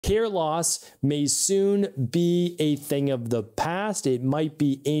Hair loss may soon be a thing of the past. It might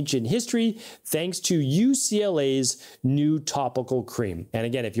be ancient history thanks to UCLA's new topical cream. And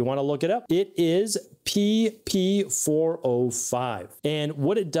again, if you want to look it up, it is PP405. And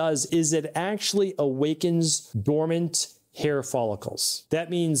what it does is it actually awakens dormant hair follicles. That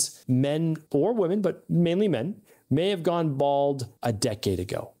means men or women, but mainly men, may have gone bald a decade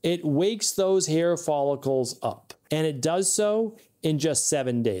ago. It wakes those hair follicles up, and it does so in just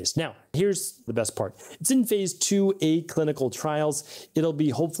 7 days. Now, here's the best part. It's in phase 2A clinical trials. It'll be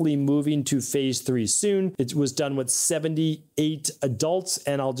hopefully moving to phase 3 soon. It was done with 78 adults,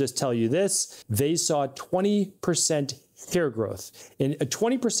 and I'll just tell you this, they saw 20% hair growth and a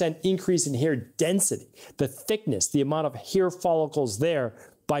 20% increase in hair density, the thickness, the amount of hair follicles there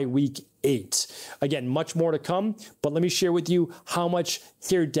by week 8. Again, much more to come, but let me share with you how much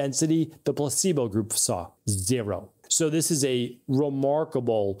hair density the placebo group saw. 0. So this is a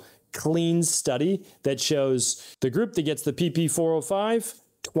remarkable, clean study that shows the group that gets the PP405,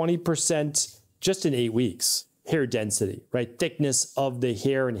 20% just in 8 weeks. Hair density, right? Thickness of the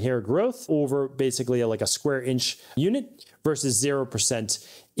hair and hair growth over basically like a square inch unit versus 0%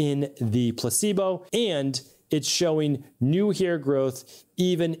 in the placebo. And it's showing new hair growth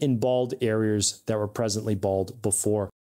even in bald areas that were presently bald before.